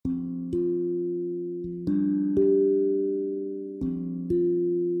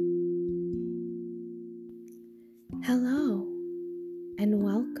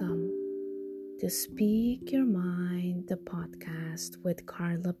Speak Your Mind, the podcast with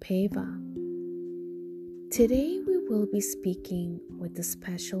Carla Peva. Today we will be speaking with a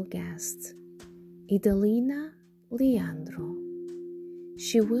special guest, Idalina Leandro.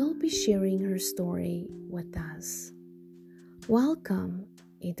 She will be sharing her story with us. Welcome,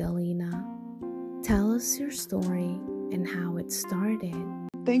 Idalina. Tell us your story and how it started.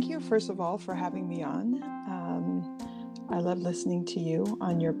 Thank you, first of all, for having me on. I love listening to you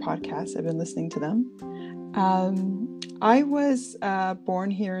on your podcast. I've been listening to them. I was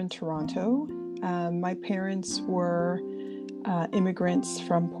born here in Toronto. My parents were immigrants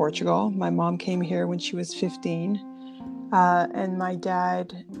from Portugal. My mom came here when she was 15, and my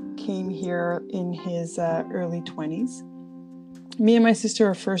dad came here in his early 20s. Me and my sister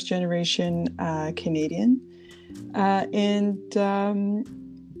are first generation Canadian, and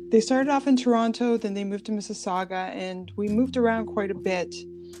they started off in Toronto, then they moved to Mississauga, and we moved around quite a bit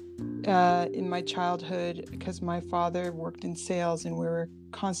in my childhood because my father worked in sales and we were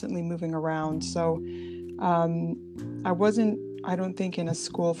constantly moving around. So I wasn't, I don't think, in a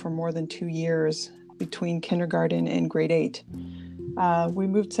school for more than 2 years between kindergarten and grade 8. We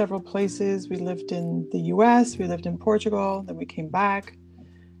moved several places. We lived in the US, we lived in Portugal, then we came back.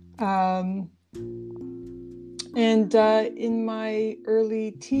 And in my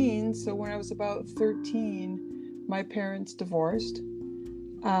early teens, so when I was about 13, my parents divorced.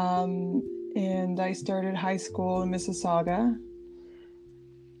 And I started high school in Mississauga.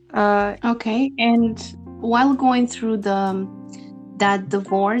 Okay, and while going through that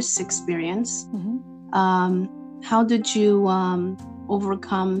divorce experience, how did you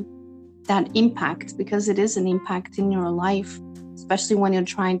overcome that impact? Because it is an impact in your life, especially when you're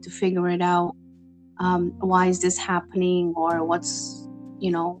trying to figure it out. Why is this happening, or what's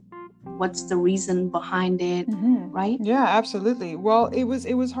the reason behind it, right? Yeah, absolutely. Well, it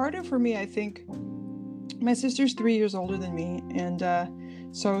was harder for me, I think. My sister's 3 years older than me, and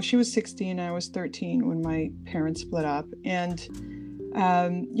so she was 16 and I was 13 when my parents split up. And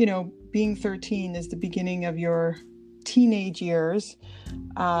being 13 is the beginning of your teenage years,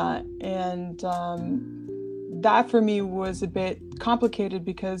 and that for me was a bit complicated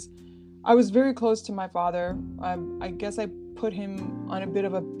because I was very close to my father. I guess I put him on a bit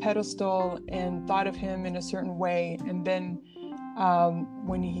of a pedestal and thought of him in a certain way. And then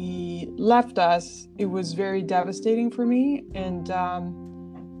when he left us, it was very devastating for me. And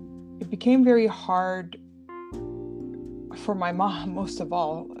it became very hard for my mom, most of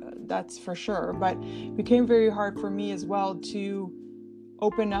all, that's for sure. But it became very hard for me as well to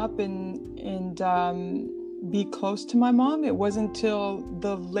open up and be close to my mom. It wasn't until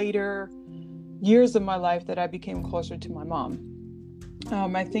the later years of my life that I became closer to my mom.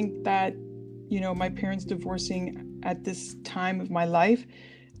 I think that, my parents divorcing at this time of my life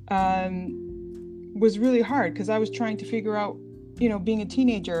was really hard because I was trying to figure out, being a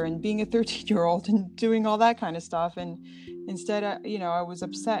teenager and being a 13-year-old and doing all that kind of stuff. And instead, I was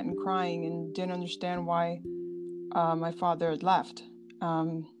upset and crying and didn't understand why my father had left.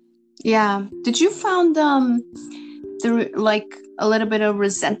 Yeah. Did you found a little bit of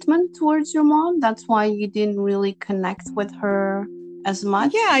resentment towards your mom? That's why you didn't really connect with her as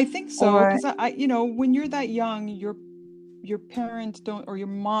much? Yeah, I think so. Because I when you're that young, your parents don't, or your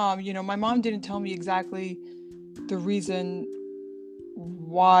mom, my mom didn't tell me exactly the reason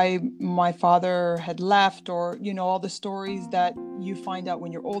why my father had left, or all the stories that you find out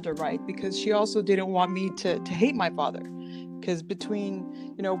when you're older, right? Because she also didn't want me to hate my father, because between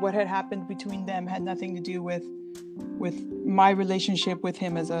what had happened between them had nothing to do with my relationship with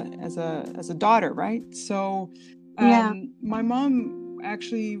him as a daughter, right? So my mom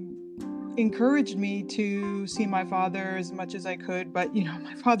actually encouraged me to see my father as much as I could, but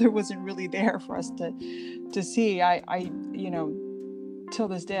my father wasn't really there for us to see. I till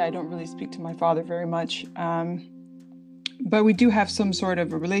this day I don't really speak to my father very much, but we do have some sort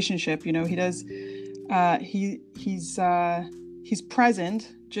of a relationship. He does. He's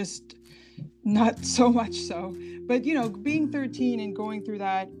present, just not so much so. But being 13 and going through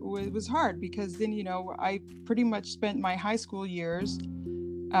that was hard, because then I pretty much spent my high school years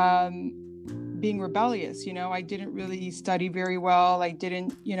being rebellious. I didn't really study very well. I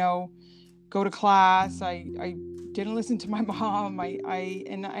didn't go to class. I didn't listen to my mom.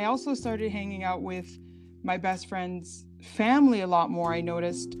 I also started hanging out with my best friend's family a lot more, I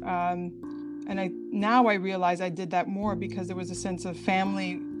noticed. And now I realize I did that more because there was a sense of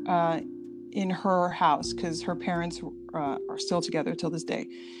family in her house, because her parents are still together till this day.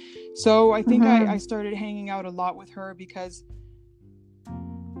 So I think I started hanging out a lot with her because,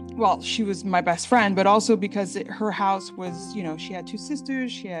 well, she was my best friend, but also because her house was, she had two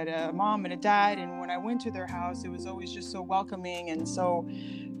sisters, she had a mom and a dad. And when I went to their house, it was always just so welcoming and so,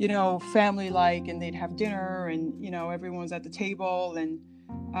 family-like, and they'd have dinner and, everyone was at the table. And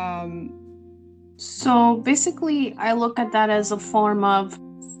so basically, I look at that as a form of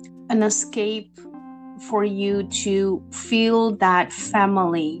an escape for you to feel that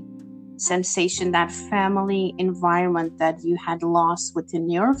family sensation, that family environment that you had lost within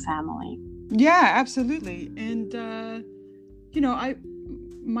your family. Yeah, absolutely. And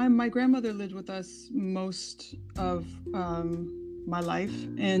my grandmother lived with us most of my life,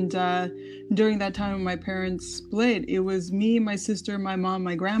 and during that time when my parents split, it was me, my sister, my mom,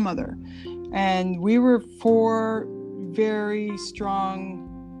 my grandmother, and we were 4 very strong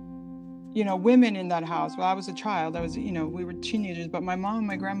women in that house. Well, I was a child. We were teenagers, but my mom and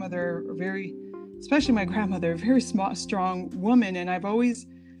my grandmother are especially my grandmother, a very strong woman. And I've always,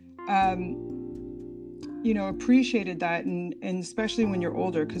 appreciated that. And especially when you're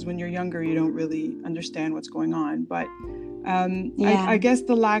older, because when you're younger, you don't really understand what's going on. But I guess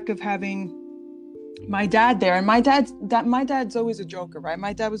the lack of having my dad there, and my dad's always a joker, right?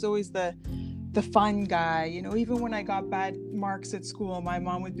 My dad was always the fun guy, even when I got bad marks at school, my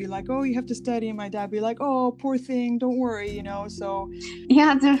mom would be like, oh, you have to study. And my dad would be like, oh, poor thing, don't worry, so.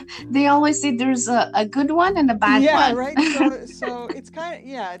 Yeah, they always say there's a good one and a bad one. Yeah, right. So it's kind of,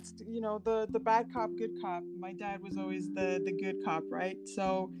 it's, the bad cop, good cop. My dad was always the good cop, right?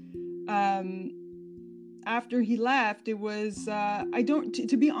 So after he left, it was,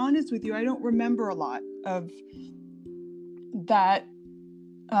 to be honest with you, I don't remember a lot of that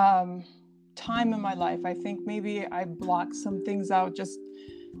time in my life. I think maybe I blocked some things out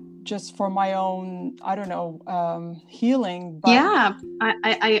just for my own, I don't know, healing. But yeah,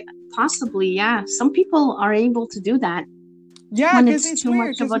 I possibly, yeah. Some people are able to do that. Yeah, when it's too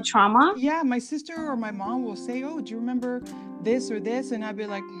much of a trauma. Yeah, my sister or my mom will say, oh, do you remember this or this? And I'd be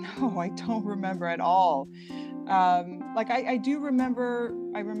like, no, I don't remember at all. I do remember,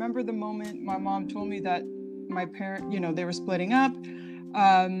 I remember the moment my mom told me that my parent, they were splitting up.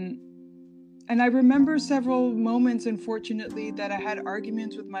 And I remember several moments, unfortunately, that I had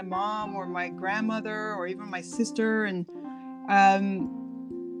arguments with my mom or my grandmother or even my sister. And,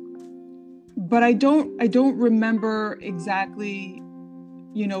 but I don't remember exactly,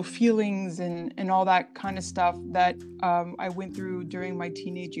 feelings and all that kind of stuff that I went through during my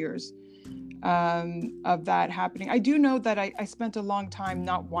teenage years of that happening. I do know that I spent a long time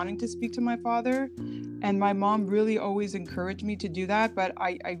not wanting to speak to my father, and my mom really always encouraged me to do that, but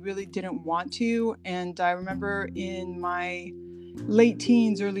I really didn't want to. And I remember in my late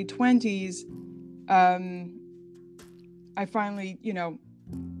teens, early 20s, I finally,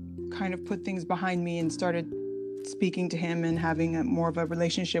 kind of put things behind me and started speaking to him and having more of a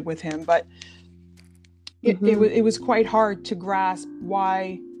relationship with him. But it was quite hard to grasp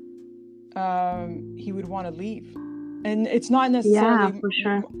why he would want to leave. And it's not necessarily, for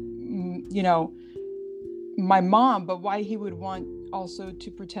sure, my mom, but why he would want also to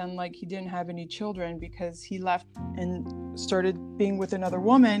pretend like he didn't have any children, because he left and started being with another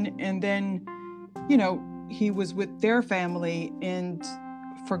woman, and then he was with their family and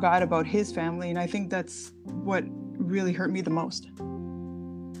forgot about his family. And I think that's what really hurt me the most.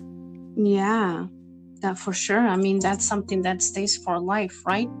 Yeah, that for sure. I mean, that's something that stays for life,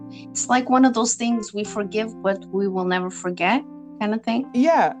 right? It's like one of those things we forgive, but we will never forget, kind of thing.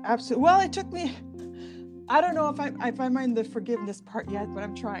 Yeah, absolutely. Well, it took me, I don't know if I'm in the forgiveness part yet, but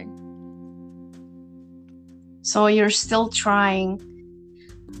I'm trying. So you're still trying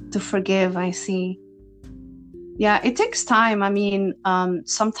to forgive, I see. Yeah, it takes time. I mean,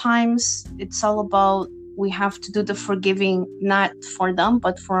 sometimes it's all about, we have to do the forgiving, not for them,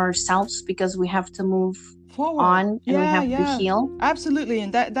 but for ourselves, because we have to move forward on, and we have to heal. Absolutely.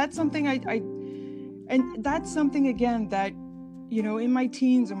 And that's something and that's something, again, that, in my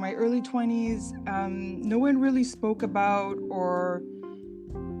teens or my early 20s, no one really spoke about or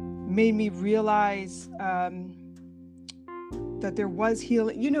made me realize that there was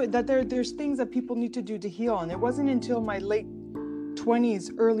healing, that there's things that people need to do to heal. And it wasn't until my late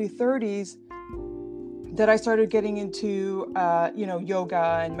 20s, early 30s that I started getting into,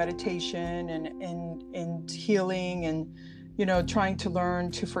 yoga and meditation and healing and, trying to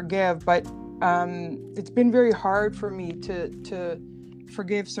learn to forgive. But it's been very hard for me to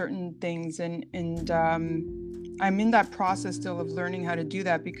forgive certain things. And I'm in that process still of learning how to do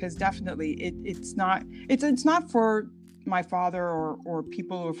that, because definitely it's not for my father or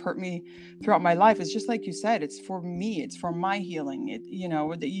people who have hurt me throughout my life. It's just like you said, it's for me, it's for my healing.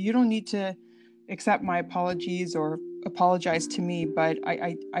 You don't need to accept my apologies or apologize to me, but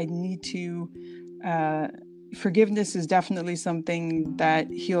I need to, forgiveness is definitely something that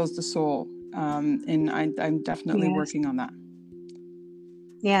heals the soul. And I'm definitely working on that.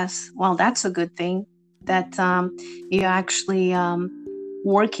 Yes. Well, that's a good thing that you're actually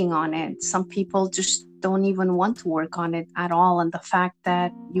working on it. Some people just don't even want to work on it at all. And the fact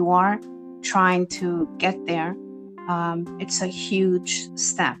that you are trying to get there, it's a huge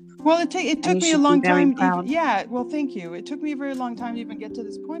step. Well, it took me a long time. Yeah, well, thank you. It took me a very long time to even get to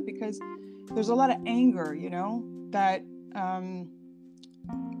this point, because there's a lot of anger, that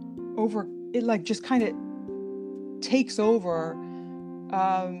over it, like, just kind of takes over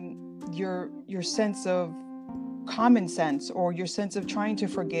your sense of common sense, or your sense of trying to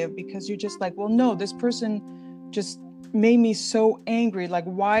forgive, because you're just like, well, no, this person just made me so angry. Like,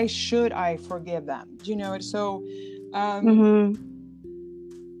 why should I forgive them? So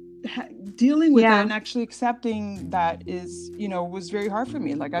dealing with that and actually accepting that is, was very hard for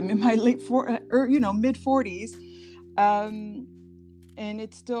me. Like, I'm in my mid 40s, and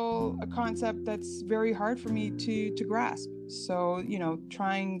it's still a concept that's very hard for me to grasp. So,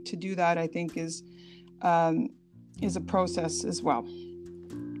 trying to do that, I think, is a process as well.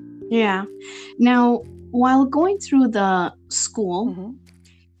 Yeah. Now, while going through the school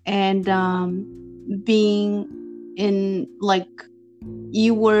and being in, like,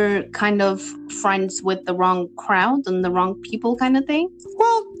 you were kind of friends with the wrong crowd and the wrong people kind of thing?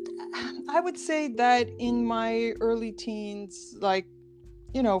 Well, I would say that in my early teens, like,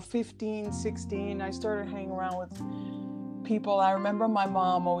 15, 16, I started hanging around with people. I remember my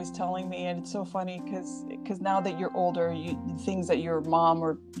mom always telling me, and it's so funny because now that you're older, things that your mom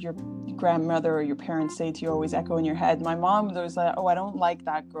or your grandmother or your parents say to you always echo in your head. My mom was like, oh, I don't like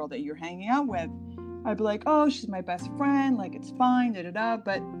that girl that you're hanging out with. I'd be like, oh, she's my best friend, like, it's fine, da-da-da.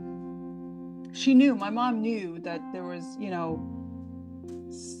 But she knew, my mom knew that there was, and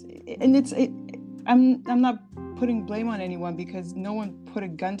I'm not putting blame on anyone, because no one put a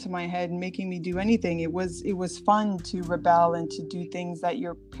gun to my head and making me do anything. It was fun to rebel and to do things that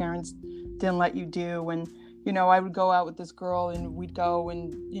your parents didn't let you do. And, I would go out with this girl, and we'd go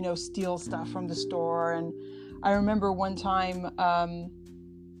and, steal stuff from the store. And I remember one time,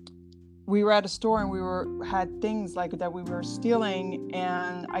 we were at a store, and we had things like that we were stealing,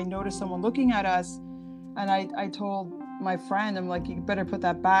 and I noticed someone looking at us, and I told my friend, I'm like, you better put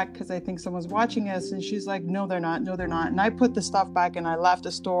that back, because I think someone's watching us. And she's like, no, they're not. And I put the stuff back, and I left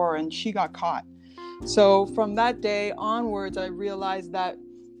the store, and she got caught. So from that day onwards, I realized that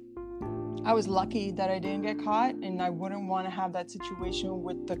I was lucky that I didn't get caught, and I wouldn't want to have that situation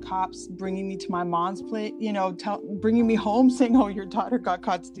with the cops bringing me to my mom's place, bringing me home saying, oh, your daughter got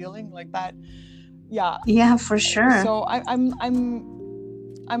caught stealing, like that. Yeah, for sure. So I'm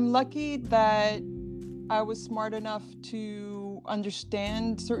lucky that I was smart enough to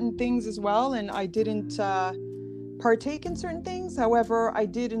understand certain things as well, and I didn't partake in certain things. However, I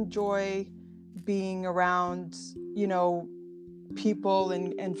did enjoy being around, people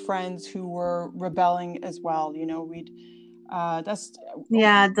and friends who were rebelling as well. We'd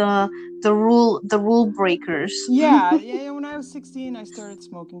the rule breakers. Yeah. When I was 16, I started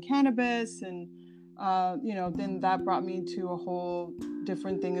smoking cannabis, and then that brought me to a whole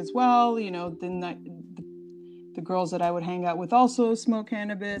different thing as well. Then the girls that I would hang out with also smoke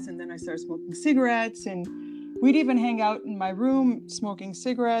cannabis, and then I started smoking cigarettes, and we'd even hang out in my room smoking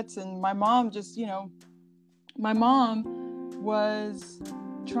cigarettes. And my mom just, my mom was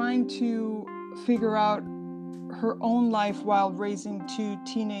trying to figure out her own life while raising two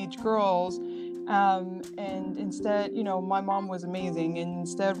teenage girls. And instead, my mom was amazing. And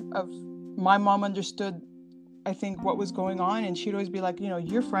instead of, my mom understood, I think, what was going on. And she'd always be like,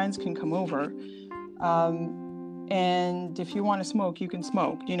 your friends can come over. And if you want to smoke, you can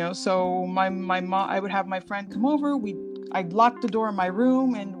smoke, So my mom, I would have my friend come over. I'd lock the door in my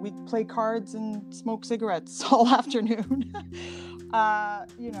room, and we'd play cards and smoke cigarettes all afternoon,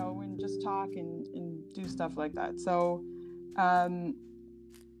 and just talk and do stuff like that. So,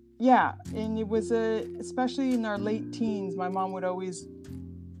 yeah. And it was especially in our late teens, my mom would always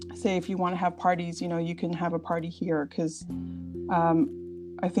say, if you want to have parties, you can have a party here. 'Cause,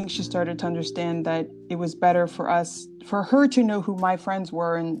 I think she started to understand that it was better for her to know who my friends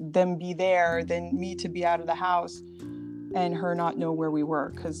were and them be there than me to be out of the house and her not know where we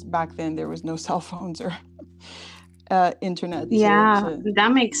were. Because back then there was no cell phones or internet.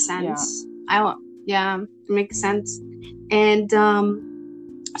 That makes sense. It makes sense. And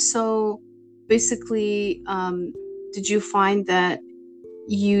so basically, did you find that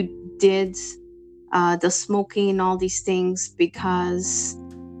you did the smoking and all these things because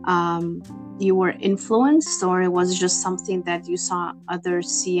you were influenced, or it was just something that you saw others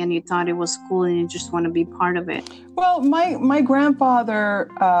see and you thought it was cool and you just want to be part of it? Well, my grandfather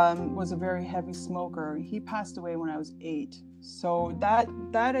was a very heavy smoker. He passed away when I was 8. So that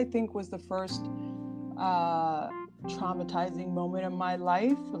I think was the first traumatizing moment in my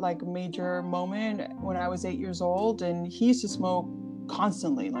life, like a major moment, when I was 8 years old. And he used to smoke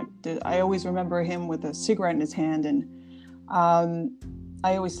constantly. Like I always remember him with a cigarette in his hand, and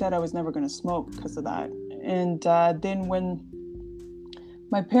I always said I was never going to smoke because of that. And then when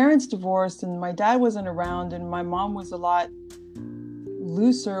my parents divorced and my dad wasn't around, and my mom was a lot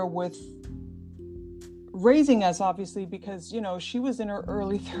looser with raising us, obviously, because, you know, she was in her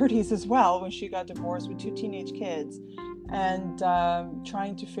early 30s as well when she got divorced with 2 teenage kids, and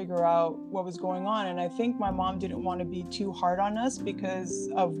trying to figure out what was going on. And I think my mom didn't want to be too hard on us because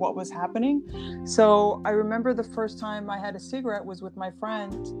of what was happening. So I remember the first time I had a cigarette was with my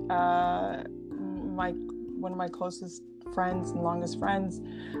friend, one of my closest friends and longest friends,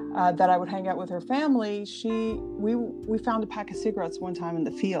 that I would hang out with her family. We found a pack of cigarettes one time in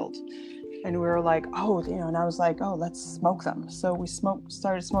the field, and we were like, oh, you know, and I was like, oh, let's smoke them. So we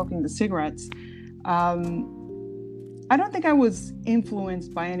started smoking the cigarettes. I don't think I was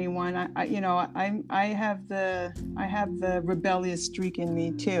influenced by anyone. I have the rebellious streak in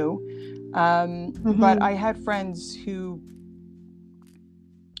me too. But I had friends who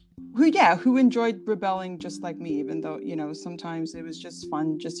enjoyed rebelling just like me, even though, you know, sometimes it was just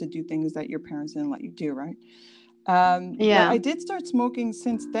fun just to do things that your parents didn't let you do, right? But I did start smoking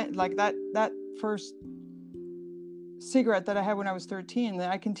since then, like that first cigarette that I had when I was 13. Then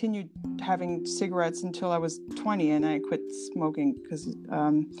I continued having cigarettes until I was 20, and I quit smoking because,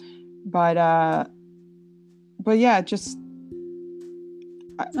 but yeah, just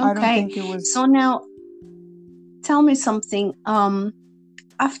I don't think it was. So now, tell me something.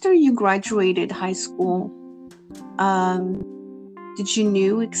 After you graduated high school, did you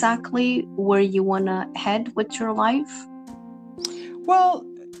knew exactly where you want to head with your life? Well,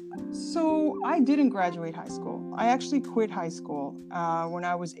 so I didn't graduate high school. I actually quit high school when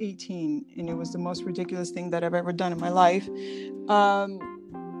I was 18, and it was the most ridiculous thing that I've ever done in my life.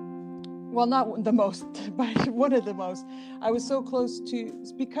 Well, not the most, but one of the most. I was so close to,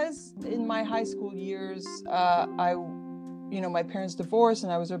 because in my high school years, my parents divorced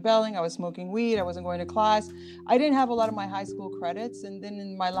and I was rebelling. I was smoking weed. I wasn't going to class. I didn't have a lot of my high school credits. And then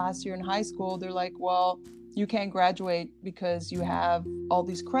in my last year in high school, they're like, well, you can't graduate because you have all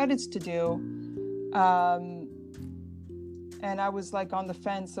these credits to do. And I was like on the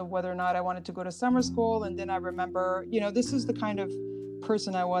fence of whether or not I wanted to go to summer school. And then I remember, this is the kind of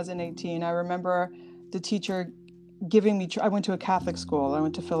person I was in 18. I remember the teacher giving me, I went to a Catholic school. I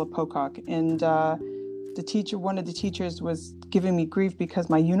went to Philip Pocock, and one of the teachers was giving me grief because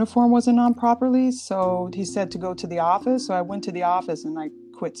my uniform wasn't on properly. So he said to go to the office. So I went to the office and I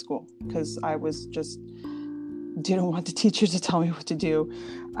quit school because I was just didn't want the teacher to tell me what to do.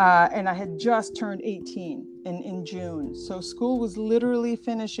 And I had just turned 18 in June. So school was literally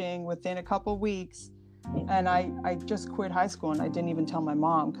finishing within a couple weeks. And I just quit high school, and I didn't even tell my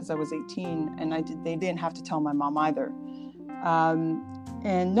mom because I was 18, and they didn't have to tell my mom either.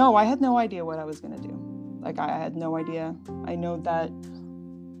 And no, I had no idea what I was going to do. Like, I had no idea. I know that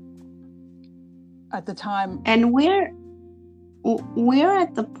at the time. And where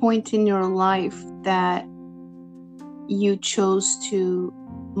at the point in your life that you chose to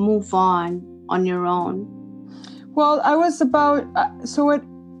move on your own? Well, I was about, so at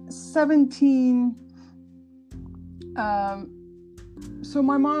 17, so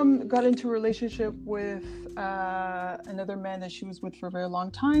my mom got into a relationship with another man that she was with for a very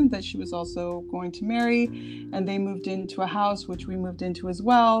long time, that she was also going to marry, and they moved into a house, which we moved into as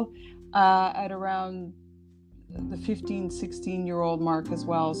well, at around the 15, 16-year-old mark as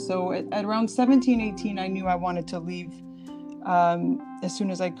well. So at around 17, 18, I knew I wanted to leave as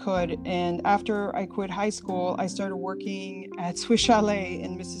soon as I could. And after I quit high school, I started working at Swiss Chalet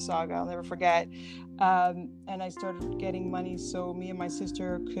in Mississauga. I'll never forget. And I started getting money so me and my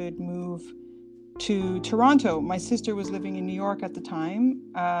sister could move to Toronto. My sister was living in New York at the time.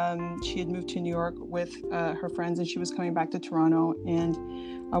 She had moved to New York with her friends, and she was coming back to Toronto, and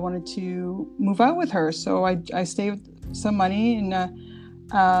I wanted to move out with her. So I saved some money, and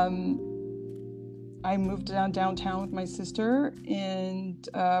I moved downtown with my sister, and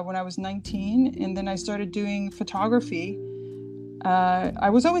when I was 19, and then I started doing photography. I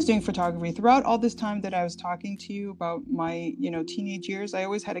was always doing photography throughout all this time that I was talking to you about my, teenage years. I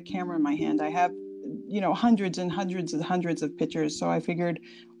always had a camera in my hand. I have, hundreds and hundreds and hundreds of pictures. So I figured,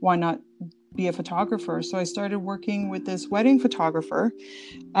 why not be a photographer. So I started working with this wedding photographer.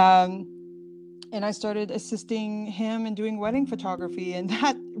 And I started assisting him in doing wedding photography. And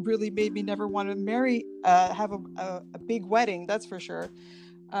that really made me never want to have a big wedding, that's for sure.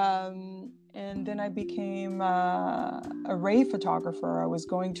 And then I became a rave photographer. I was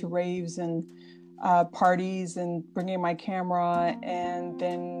going to raves and parties and bringing my camera. And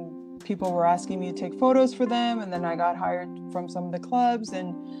then people were asking me to take photos for them. And then I got hired from some of the clubs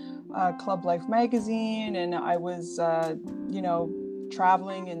and Club Life magazine. And I was,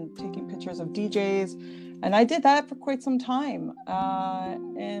 traveling and taking pictures of DJs. And I did that for quite some time.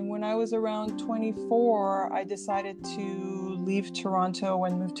 And when I was around 24, I decided to leave Toronto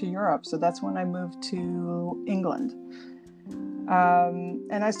and move to Europe. So that's when I moved to England.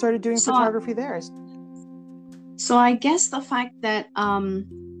 And I started doing photography there. So I guess the fact that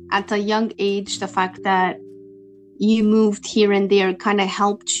at a young age, the fact that you moved here and there kind of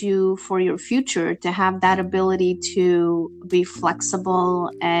helped you for your future to have that ability to be flexible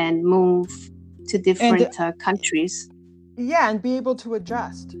and move to different countries. Yeah, and be able to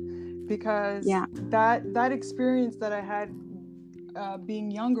adjust, because that experience that I had being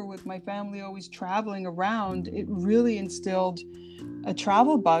younger with my family, always traveling around, it really instilled a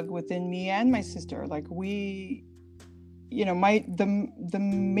travel bug within me and my sister. Like the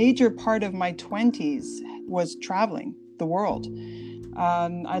major part of my 20s was traveling the world.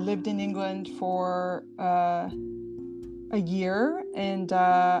 I lived in England for a year, and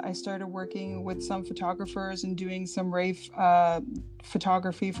I started working with some photographers and doing some rave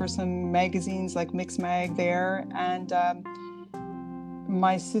photography for some magazines like Mix Mag there. And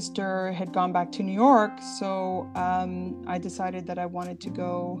my sister had gone back to New York, so I decided that I wanted to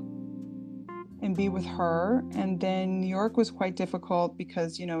go and be with her. And then New York was quite difficult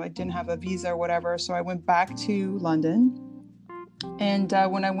because, I didn't have a visa or whatever. So I went back to London. And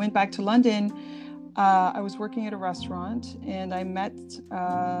when I went back to London, I was working at a restaurant, and I met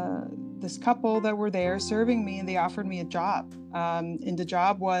this couple that were there serving me, and they offered me a job. And the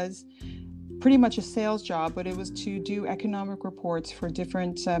job was pretty much a sales job, but it was to do economic reports for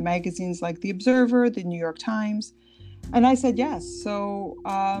different magazines like The Observer, The New York Times. And I said yes. So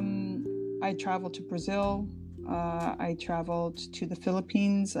I traveled to Brazil. I traveled to the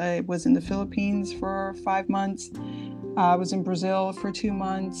Philippines. I was in the Philippines for 5 months. I was in Brazil for 2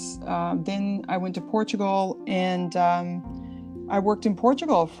 months. Then I went to Portugal, and I worked in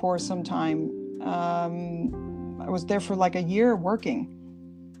Portugal for some time. I was there for like a year working.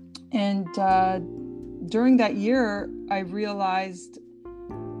 And during that year, I realized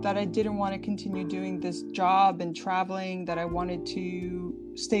that I didn't want to continue doing this job and traveling, that I wanted to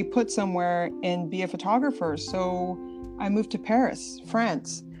stay put somewhere and be a photographer. So I moved to Paris,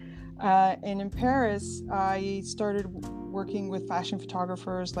 France. And in Paris, I started working with fashion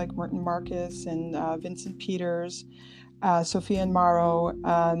photographers like Martin Marcus and Vincent Peters, Sophia and Maro.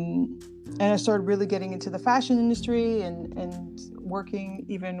 And I started really getting into the fashion industry and working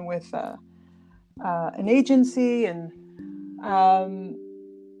even with an agency. And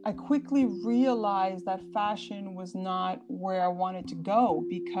I quickly realized that fashion was not where I wanted to go,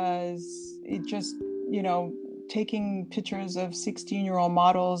 because it just, taking pictures of 16-year-old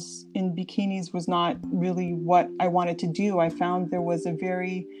models in bikinis was not really what I wanted to do. I found there was a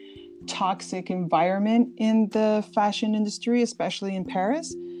very toxic environment in the fashion industry, especially in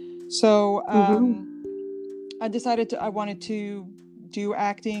Paris. So I decided I wanted to do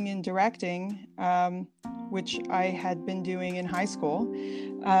acting and directing, which I had been doing in high school.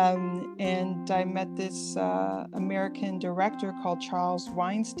 And I met this American director called Charles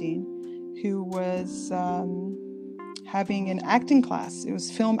Weinstein, who was having an acting class. It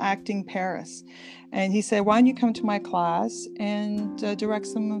was Film Acting Paris. And he said, why don't you come to my class and direct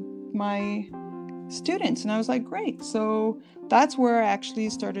some of my students? And I was like, great. So that's where I actually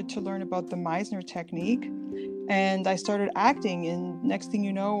started to learn about the Meisner technique. And I started acting. And next thing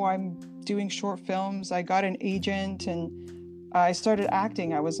you know, I'm doing short films. I got an agent and I started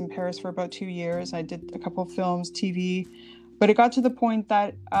acting. I was in Paris for about 2 years. I did a couple of films, TV. But it got to the point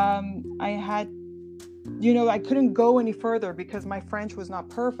that I had, I couldn't go any further because my French was not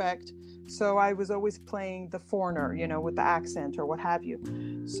perfect. So I was always playing the foreigner, with the accent or what have you.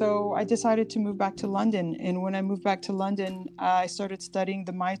 So I decided to move back to London. And when I moved back to London, I started studying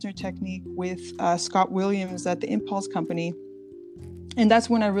the Meisner technique with Scott Williams at the Impulse Company. And that's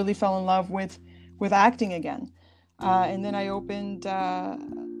when I really fell in love with acting again. And then I opened a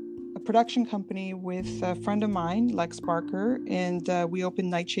production company with a friend of mine, Lex Barker, and we opened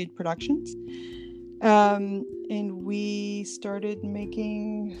Nightshade Productions. And we started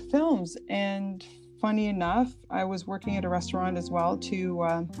making films. And funny enough, I was working at a restaurant as well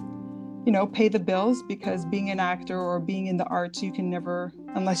to pay the bills, because being an actor or being in the arts, you can never,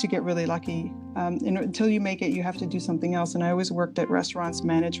 unless you get really lucky, and until you make it, you have to do something else. And I always worked at restaurants,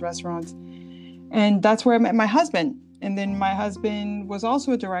 managed restaurants. And that's where I met my husband. And then my husband was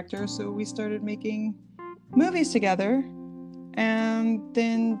also a director, so we started making movies together. And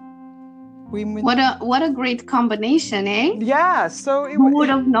then we went... What a great combination, eh? Yeah. So who would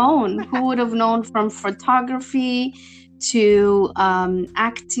have known? Who would have known, from photography to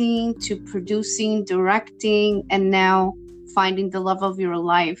acting to producing, directing, and now finding the love of your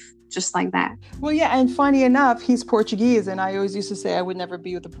life just like that? Well, yeah, and funny enough, he's Portuguese, and I always used to say I would never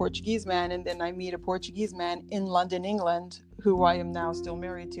be with a Portuguese man, and then I meet a Portuguese man in London, England, who I am now still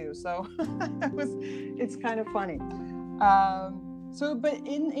married to. So it's kind of funny. But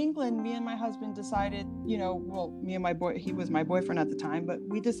in England, me and my husband decided, me and my boy, he was my boyfriend at the time, but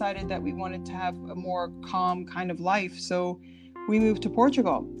we decided that we wanted to have a more calm kind of life. So we moved to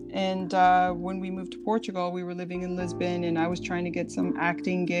Portugal. And when we moved to Portugal, we were living in Lisbon, and I was trying to get some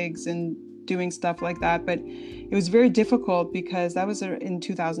acting gigs and doing stuff like that. But it was very difficult because that was in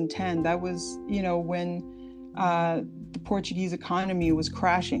 2010. That was, when the Portuguese economy was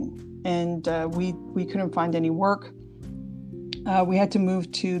crashing, and we couldn't find any work. We had to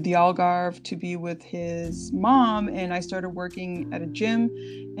move to the Algarve to be with his mom, and I started working at a gym,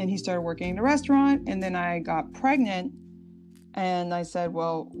 and he started working in a restaurant, and then I got pregnant, and I said,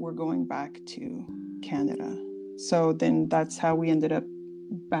 well, we're going back to Canada. So then that's how we ended up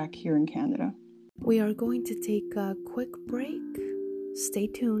back here in Canada. We are going to take a quick break. Stay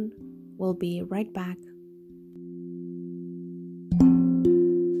tuned. We'll be right back.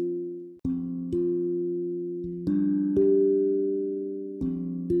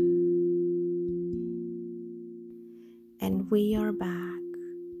 And we are back.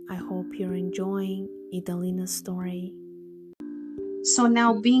 I hope you're enjoying Idalina's story. So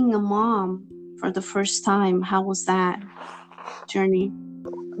now, being a mom for the first time, how was that journey?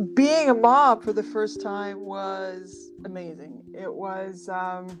 Being a mom for the first time was amazing. It was,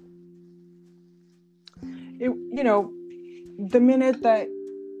 the minute that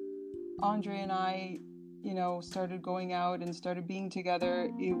Andre and I, started going out and started being together,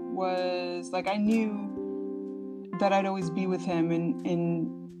 it was like I knew that I'd always be with him,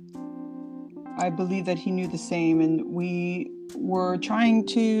 and I believe that he knew the same, and we were trying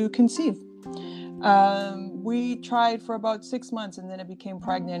to conceive. We tried for about 6 months, and then I became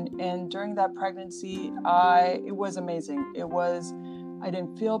pregnant, and during that pregnancy, it was amazing. I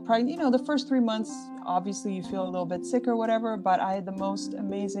didn't feel pregnant. The first 3 months, obviously you feel a little bit sick or whatever, but I had the most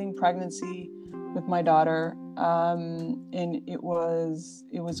amazing pregnancy with my daughter, and it was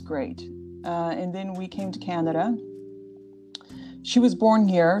great. And then we came to Canada. She was born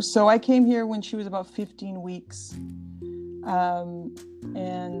here. So I came here when she was about 15 weeks.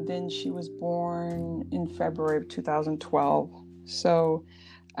 And then she was born in February of 2012. So,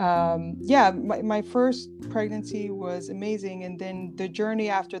 my first pregnancy was amazing. And then the journey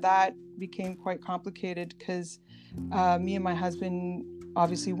after that became quite complicated because me and my husband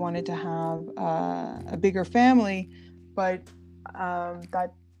obviously wanted to have a bigger family, but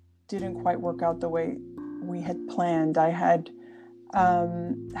that didn't quite work out the way we had planned. I had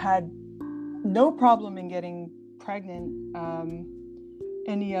no problem in getting pregnant.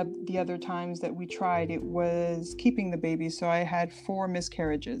 Any of the other times that we tried, it was keeping the baby. So I had 4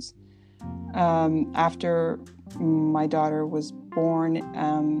 miscarriages after my daughter was born,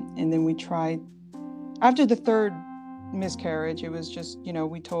 and then we tried after the 3rd miscarriage. It was just,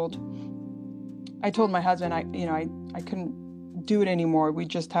 I told my husband I couldn't do it anymore. We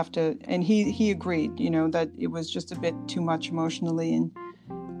just have to, and he agreed, that it was just a bit too much emotionally, and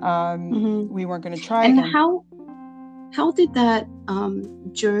we weren't going to try and again. How did that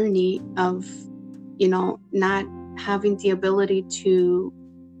journey of not having the ability to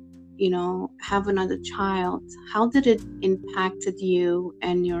have another child, how did it impacted you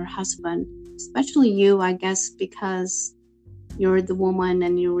and your husband? Especially you, I guess, because you're the woman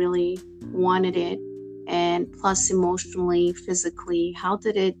and you really wanted it, and plus emotionally, physically, how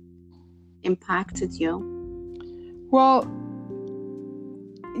did it impacted you? Well,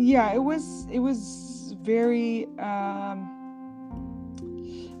 yeah, it was very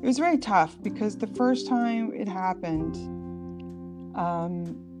tough because the first time it happened,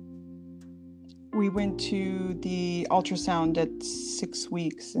 we went to the ultrasound at 6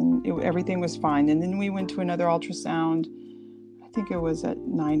 weeks, and everything was fine. And then we went to another ultrasound, I think it was at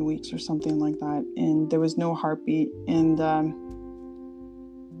 9 weeks or something like that, and there was no heartbeat. And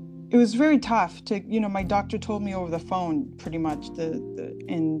it was very tough to, my doctor told me over the phone pretty much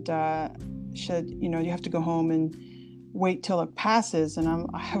said, you have to go home and wait till it passes. And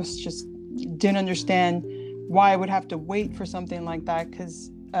I was just didn't understand why I would have to wait for something like that,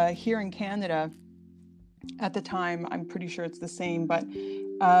 because here in Canada at the time, I'm pretty sure it's the same, but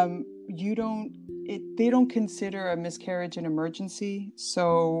they don't consider a miscarriage an emergency.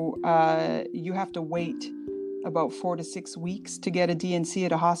 So you have to wait about 4 to 6 weeks to get a D&C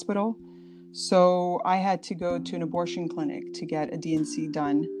at a hospital. So I had to go to an abortion clinic to get a D&C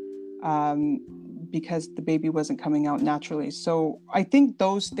done because the baby wasn't coming out naturally. So I think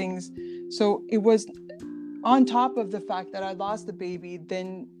those things, so it was on top of the fact that I lost the baby,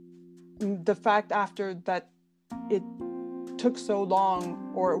 then the fact after that it took so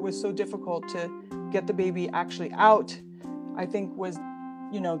long, or it was so difficult to get the baby actually out, I think was,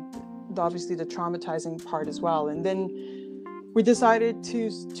 obviously the traumatizing part as well. And then we decided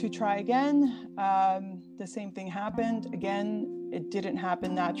to try again. The same thing happened again. It didn't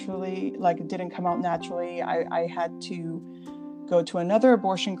happen naturally, like it didn't come out naturally. I had to go to another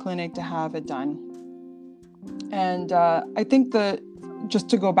abortion clinic to have it done. And I think just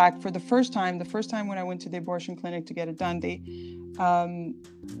to go back, for the first time when I went to the abortion clinic to get it done,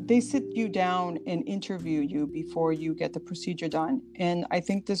 they sit you down and interview you before you get the procedure done. And I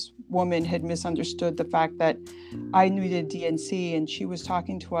think this woman had misunderstood the fact that I needed D&C, and she was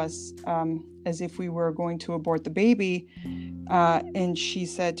talking to us as if we were going to abort the baby. And she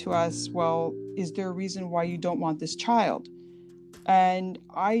said to us, well, is there a reason why you don't want this child? And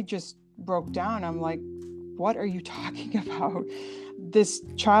I just broke down. I'm like, what are you talking about? This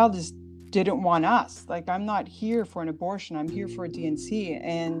child didn't want us. Like, I'm not here for an abortion. I'm here for a D&C.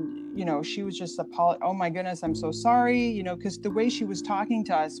 And, she was just oh my goodness, I'm so sorry, because the way she was talking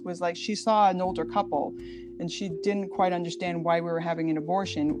to us was like she saw an older couple and she didn't quite understand why we were having an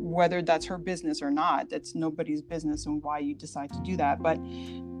abortion, whether that's her business or not. That's nobody's business and why you decide to do that. But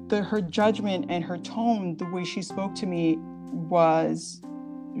her judgment and her tone, the way she spoke to me, was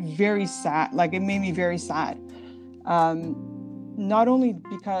very sad. Like, it made me very sad. Not only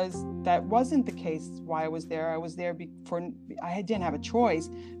because that wasn't the case why I was there. I was there I didn't have a choice,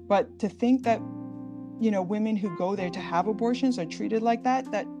 but to think that, women who go there to have abortions are treated like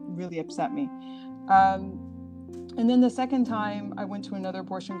that really upset me. And then the second time I went to another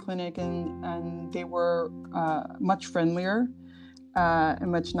abortion clinic, and they were much friendlier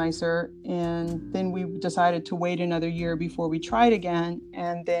and much nicer. And then we decided to wait another year before we tried again.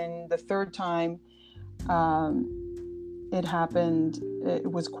 And then the third time, it happened. It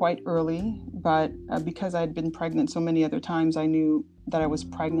was quite early, but because I had been pregnant so many other times, I knew that I was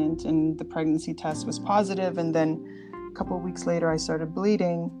pregnant, and the pregnancy test was positive. And then a couple of weeks later, I started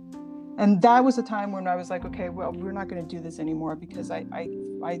bleeding. And that was a time when I was like, okay, well, we're not going to do this anymore, because I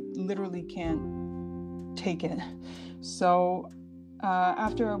literally can't take it. So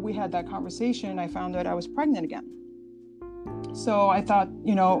after we had that conversation, I found out I was pregnant again. So I thought,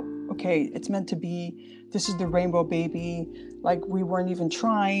 okay, it's meant to be. This is the rainbow baby. Like, we weren't even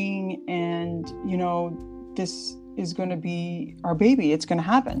trying, and this is going to be our baby. It's going to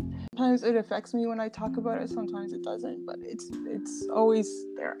happen. Sometimes it affects me when I talk about it. Sometimes it doesn't, but it's always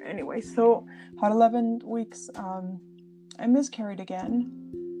there anyway. So at 11 weeks, I miscarried again,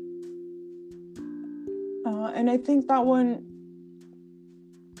 and I think that one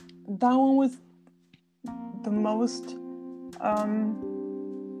was the most.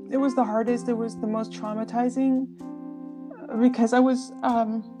 It was the hardest. It was the most traumatizing, because I was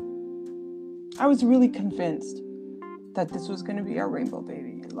really convinced that this was going to be our rainbow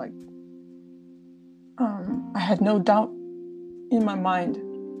baby. Like, I had no doubt in my mind.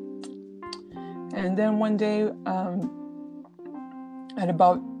 And then one day, at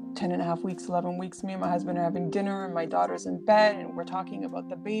about 10 and a half weeks, 11 weeks, me and my husband are having dinner, and my daughter's in bed, and we're talking about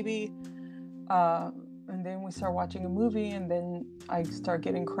the baby. And then we start watching a movie, and then I start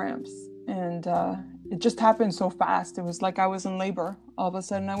getting cramps. And it just happened so fast. It was like I was in labor. All of a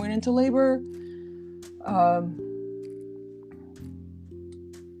sudden, I went into labor.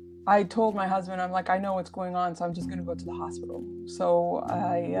 I told my husband, I'm like, I know what's going on, so I'm just going to go to the hospital. So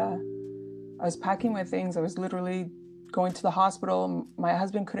I was packing my things. I was literally going to the hospital. My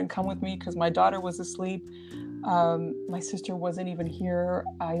husband couldn't come with me because my daughter was asleep. My sister wasn't even here.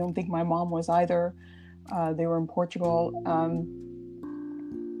 I don't think my mom was either. They were in Portugal.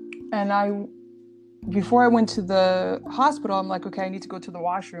 And before I went to the hospital, I'm like, okay, I need to go to the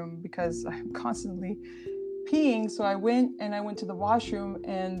washroom because I'm constantly peeing. So I went to the washroom,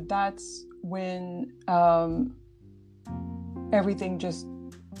 and that's when everything just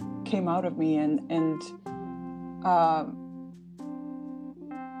came out of me. And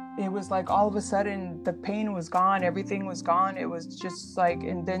it was like all of a sudden the pain was gone, everything was gone. It was just like,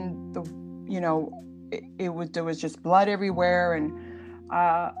 and then there was just blood everywhere, and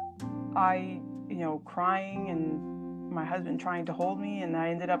I, crying and my husband trying to hold me, and I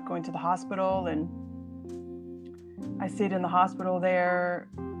ended up going to the hospital, and I stayed in the hospital there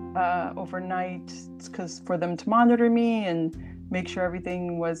overnight for them to monitor me and make sure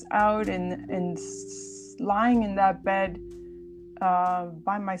everything was out, and lying in that bed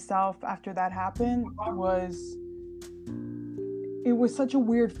by myself after that happened it was such a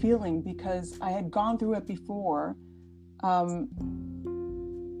weird feeling, because I had gone through it before,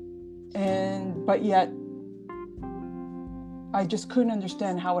 but yet I just couldn't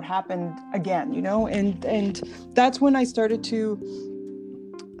understand how it happened again, and that's when I started to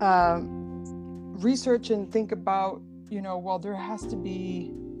research and think about, well, there has to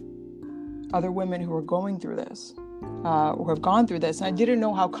be other women who are going through this, or have gone through this. And I didn't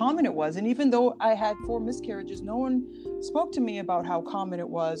know how common it was. And even though I had 4 miscarriages, no one spoke to me about how common it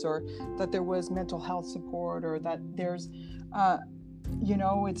was, or that there was mental health support, or that there's,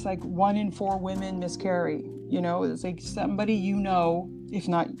 it's like 1 in 4 women miscarry. It's like somebody, if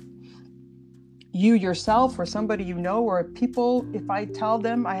not you yourself, or somebody, or people, if I tell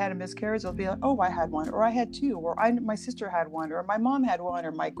them I had a miscarriage, they'll be like, oh, I had one, or I had 2, or my sister had one, or my mom had one,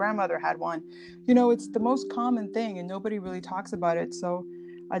 or my grandmother had one. It's the most common thing, and nobody really talks about it. So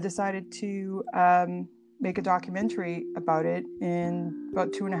I decided to make a documentary about it. And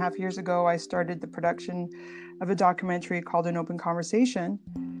about 2.5 years ago, I started the production of a documentary called An Open Conversation,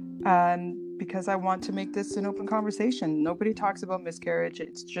 because I want to make this an open conversation. Nobody talks about miscarriage.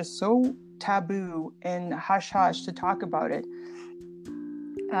 It's just so taboo and hush hush to talk about it,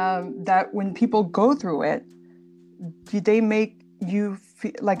 that when people go through it, they make you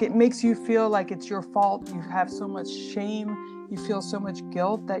feel like, it makes you feel like it's your fault. You have so much shame. You feel so much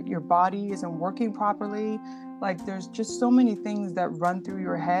guilt that your body isn't working properly. Like, there's just so many things that run through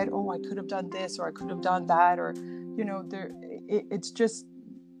your head. Oh, I could have done this, or I could have done that, or it's just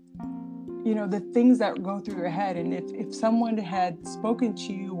the things that go through your head. And if someone had spoken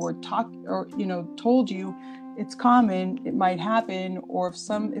to you, or talked, or told you it's common, it might happen, or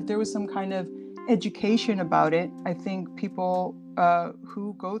if there was some kind of education about it, I think people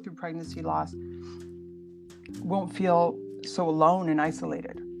who go through pregnancy loss won't feel so alone and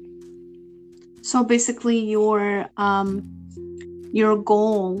isolated. So basically, your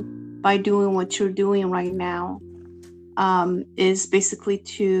goal by doing what you're doing right now is basically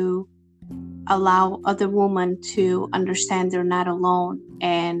to allow other women to understand they're not alone,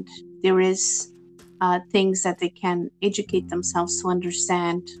 and there is things that they can educate themselves to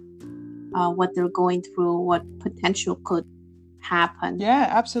understand what they're going through, what potential could happen. Yeah,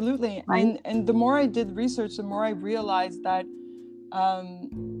 absolutely. Right? And the more I did research, the more I realized that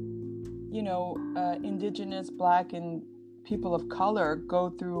Indigenous, Black, and people of color go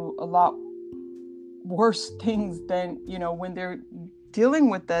through a lot worse things than, when they're dealing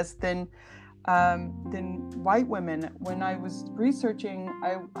with this than white women. When I was researching,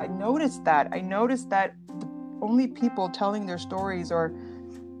 I noticed that the only people telling their stories, or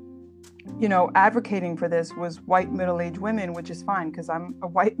advocating for this, was white middle-aged women, which is fine because I'm a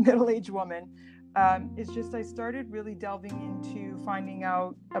white middle-aged woman. It's just I started really delving into finding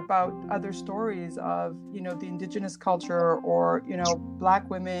out about other stories of, the indigenous culture, or, Black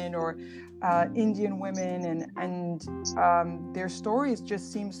women, or Indian women, and their stories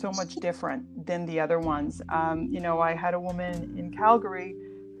just seem so much different than the other ones. I had a woman in Calgary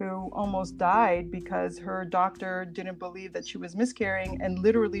who almost died because her doctor didn't believe that she was miscarrying, and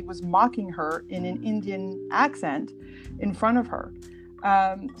literally was mocking her in an Indian accent in front of her.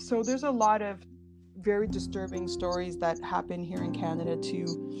 So there's a lot of very disturbing stories that happen here in Canada to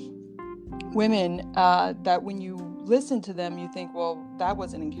women, that when you listen to them, you think, well, that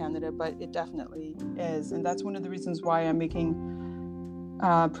wasn't in Canada, but it definitely is. And that's one of the reasons why I'm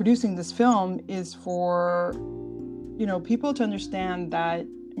producing this film, is for, people to understand that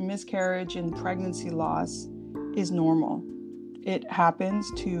miscarriage and pregnancy loss is normal. It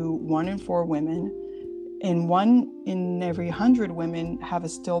happens to 1 in 4 women, and 1 in every 100 women have a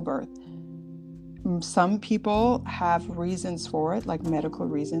stillbirth. Some people have reasons for it, like medical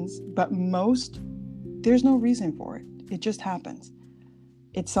reasons, but there's no reason for it. It just happens.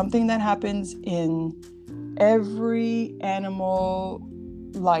 It's something that happens in every animal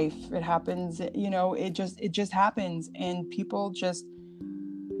life. It happens, it just happens, and people just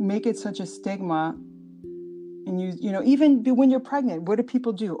make it such a stigma. And even when you're pregnant, what do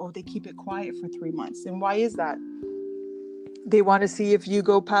people do? Oh, they keep it quiet for 3 months. And why is that? They want to see if you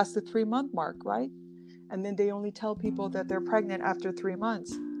go past the 3-month mark, right? And then they only tell people that they're pregnant after 3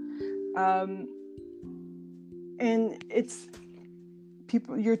 months. And it's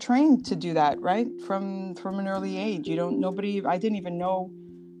people, you're trained to do that, right? From an early age. I didn't even know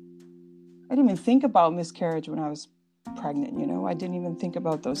didn't even think about miscarriage when I was pregnant. I didn't even think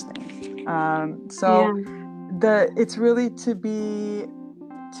about those things. It's really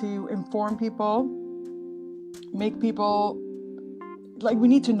to inform people, make people, like, we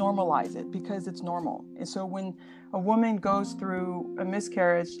need to normalize it because it's normal. And so when a woman goes through a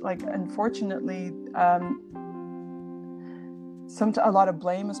miscarriage, like, unfortunately, a lot of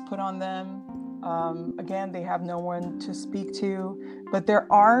blame is put on them. Again, they have no one to speak to, but there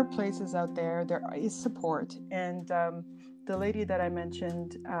are places out there is support. And the lady that I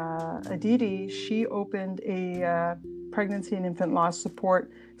mentioned, Aditi, she opened a pregnancy and infant loss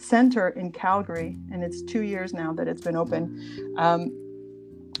support center in Calgary, and it's 2 years now that it's been open,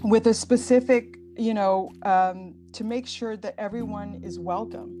 with a specific, to make sure that everyone is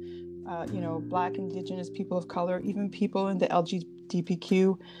welcome. Black, Indigenous, people of color, even people in the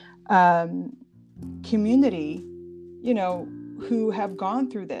LGBTQ community, who have gone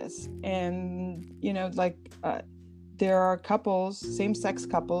through this. And, there are couples, same-sex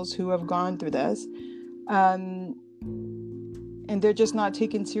couples, who have gone through this. And they're just not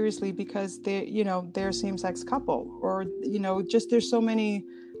taken seriously because they're a same-sex couple, or, just there's so many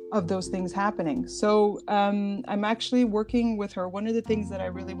of those things happening. So I'm actually working with her. One of the things that I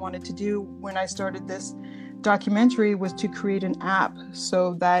really wanted to do when I started this documentary was to create an app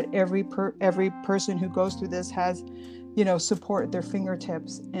so that every person who goes through this has, support at their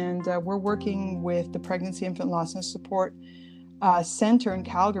fingertips. And we're working with the Pregnancy, Infant Loss and Support Center in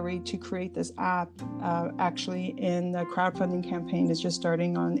Calgary to create this app. Actually, in the crowdfunding campaign is just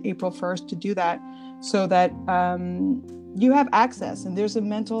starting on April 1st to do that, so that you have access. And there's a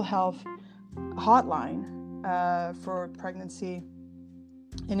mental health hotline for pregnancy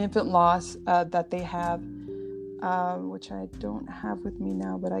and infant loss that they have, which I don't have with me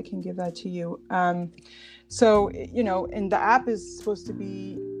now, but I can give that to you. So, and the app is supposed to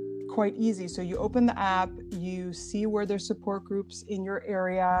be quite easy. So you open the app, you see where there's support groups in your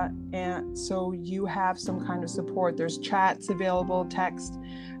area, and so you have some kind of support. There's chats available, text,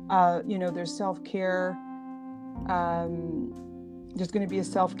 there's self-care. There's going to be a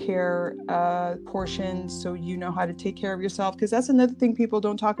self-care portion, so you know how to take care of yourself, because that's another thing people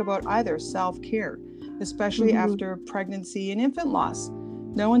don't talk about either, self-care, especially after pregnancy and infant loss.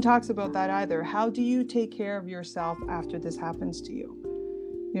 No one talks about that either. How do you take care of yourself after this happens to you?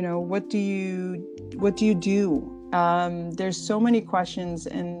 What do you do? There's so many questions,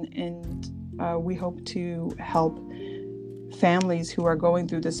 and we hope to help families who are going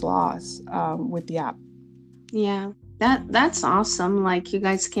through this loss with the app. Yeah, that's awesome. Like, you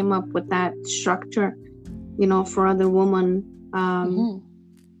guys came up with that structure, for other women.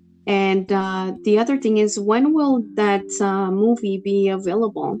 And the other thing is, when will that movie be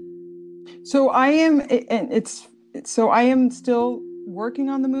available? So I am still working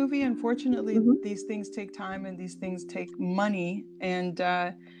on the movie. Unfortunately, these things take time and these things take money. And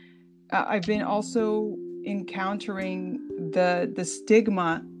I've been also encountering the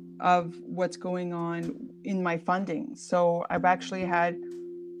stigma of what's going on in my funding. So I've actually had,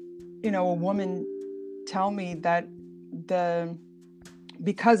 a woman tell me that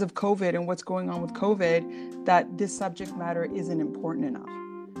because of COVID and what's going on with COVID, that this subject matter isn't important enough,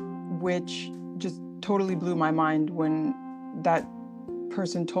 which just totally blew my mind when that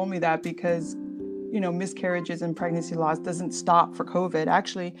person told me that, because miscarriages and pregnancy loss doesn't stop for COVID.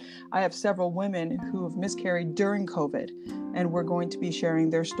 Actually, I have several women who have miscarried during COVID, and we're going to be sharing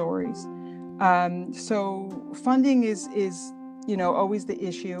their stories. So funding is always the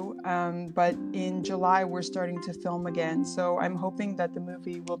issue. But in July, we're starting to film again. So I'm hoping that the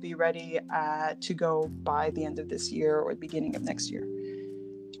movie will be ready to go by the end of this year or the beginning of next year.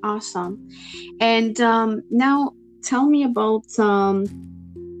 Awesome. And now tell me about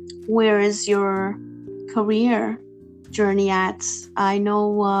where is your career journey at? I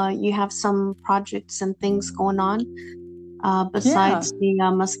know you have some projects and things going on besides the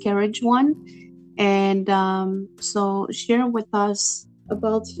miscarriage one. And so share with us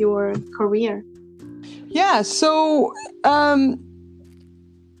about your career. Yeah, so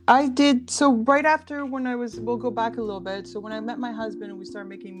I did, so right after we'll go back a little bit. So when I met my husband and we started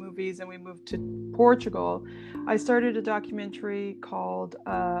making movies and we moved to Portugal, I started a documentary called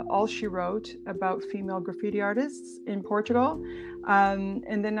All She Wrote about female graffiti artists in Portugal.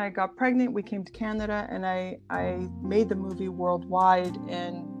 And then I got pregnant, we came to Canada, and I made the movie worldwide.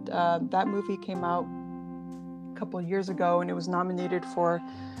 And that movie came out a couple of years ago, and it was nominated for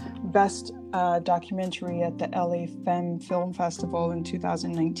Best Documentary at the LA Femme Film Festival in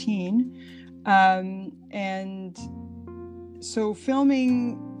 2019. And so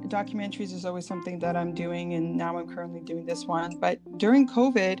filming documentaries is always something that I'm doing, and now I'm currently doing this one. But during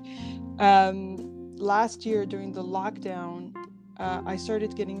COVID, last year during the lockdown, I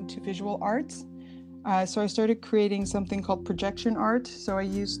started getting into visual arts. So I started creating something called projection art. So I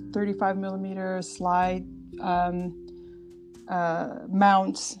used 35 millimeter slide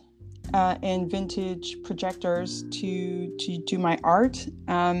mounts and vintage projectors to do my art.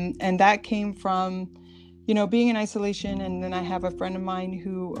 And that came from, being in isolation. And then I have a friend of mine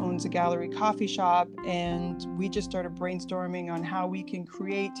who owns a gallery coffee shop, and we just started brainstorming on how we can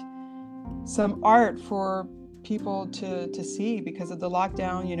create some art for people to see because of the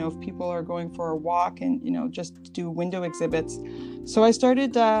lockdown, if people are going for a walk and, just do window exhibits. So I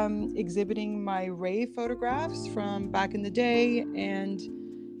started exhibiting my rave photographs from back in the day. And,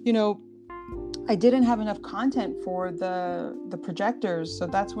 I didn't have enough content for the projectors. So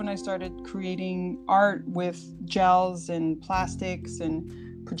that's when I started creating art with gels and plastics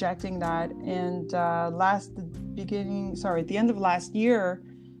and projecting that. And the end of last year,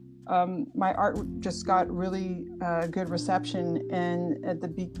 my art just got really good reception, and at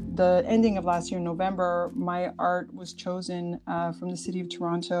the ending of last year in November, my art was chosen from the city of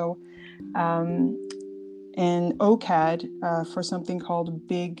Toronto and OCAD for something called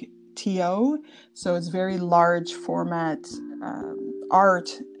Big TO. So it's very large format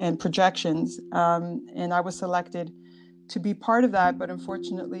art and projections, and I was selected to be part of that, but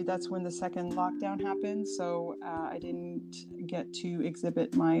unfortunately that's when the second lockdown happened, so I didn't get to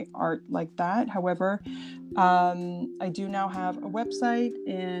exhibit my art like that. However, I do now have a website,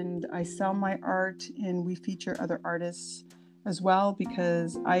 and I sell my art, and we feature other artists as well,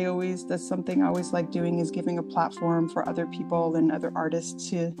 because that's something I always like doing, is giving a platform for other people and other artists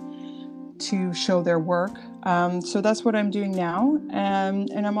to show their work. So that's what I'm doing now.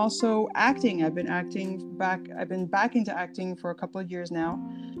 And I'm also acting. I've been back into acting for a couple of years now.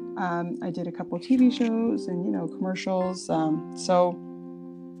 I did a couple of TV shows and, commercials. So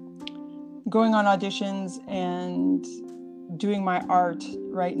going on auditions and doing my art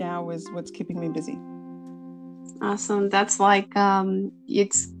right now is what's keeping me busy. Awesome. That's like,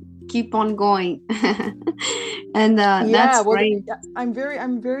 it's keep on going. And that's great. I'm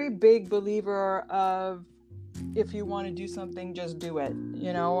very big believer of, if you want to do something, just do it.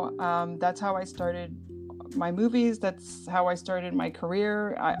 That's how I started my movies. That's how I started my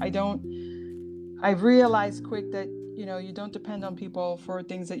career. I've realized quick that, you don't depend on people for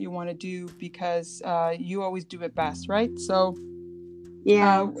things that you want to do, because you always do it best, right? So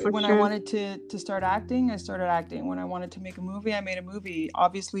when I wanted to start acting, I started acting. When I wanted to make a movie, I made a movie.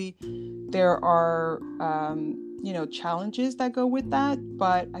 Obviously, there are challenges that go with that,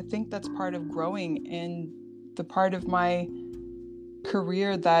 but I think that's part of growing, and the part of my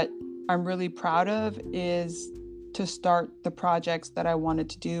career that I'm really proud of is to start the projects that I wanted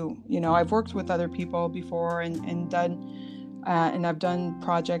to do. I've worked with other people before and done and I've done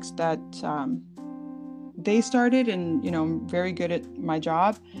projects that they started, and I'm very good at my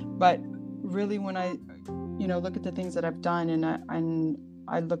job. But really, when I look at the things that I've done, and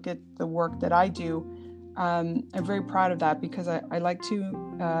I look at the work that I do, I'm very proud of that, because I like to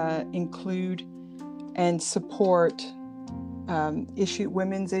include and support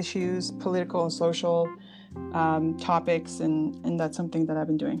women's issues, political and social topics, and that's something that I've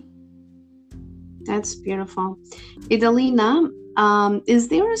been doing. That's beautiful. Idalina, is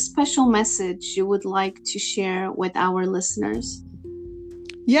there a special message you would like to share with our listeners?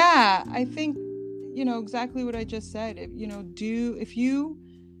 Yeah, I think, exactly what I just said. If you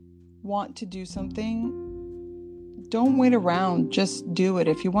want to do something, don't wait around, just do it.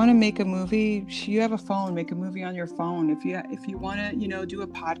 If you want to make a movie, you have a phone, make a movie on your phone. If you want to, do a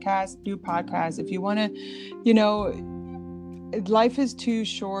podcast, do a podcast. If you want to, life is too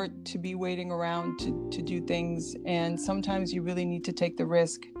short to be waiting around to do things. And sometimes you really need to take the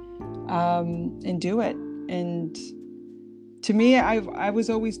risk and do it. And to me, I was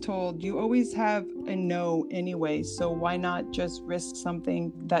always told, you always have a no anyway. So why not just risk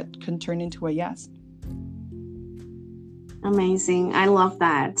something that can turn into a yes? Amazing. I love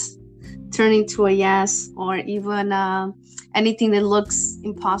that. Turning to a yes, or even anything that looks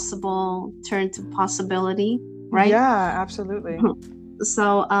impossible, turn to possibility, right? Yeah, absolutely.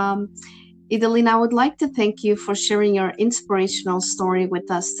 So, Idalina, I would like to thank you for sharing your inspirational story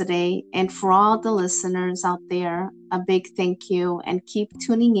with us today. And for all the listeners out there, a big thank you, and keep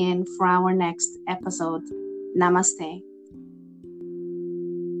tuning in for our next episode. Namaste.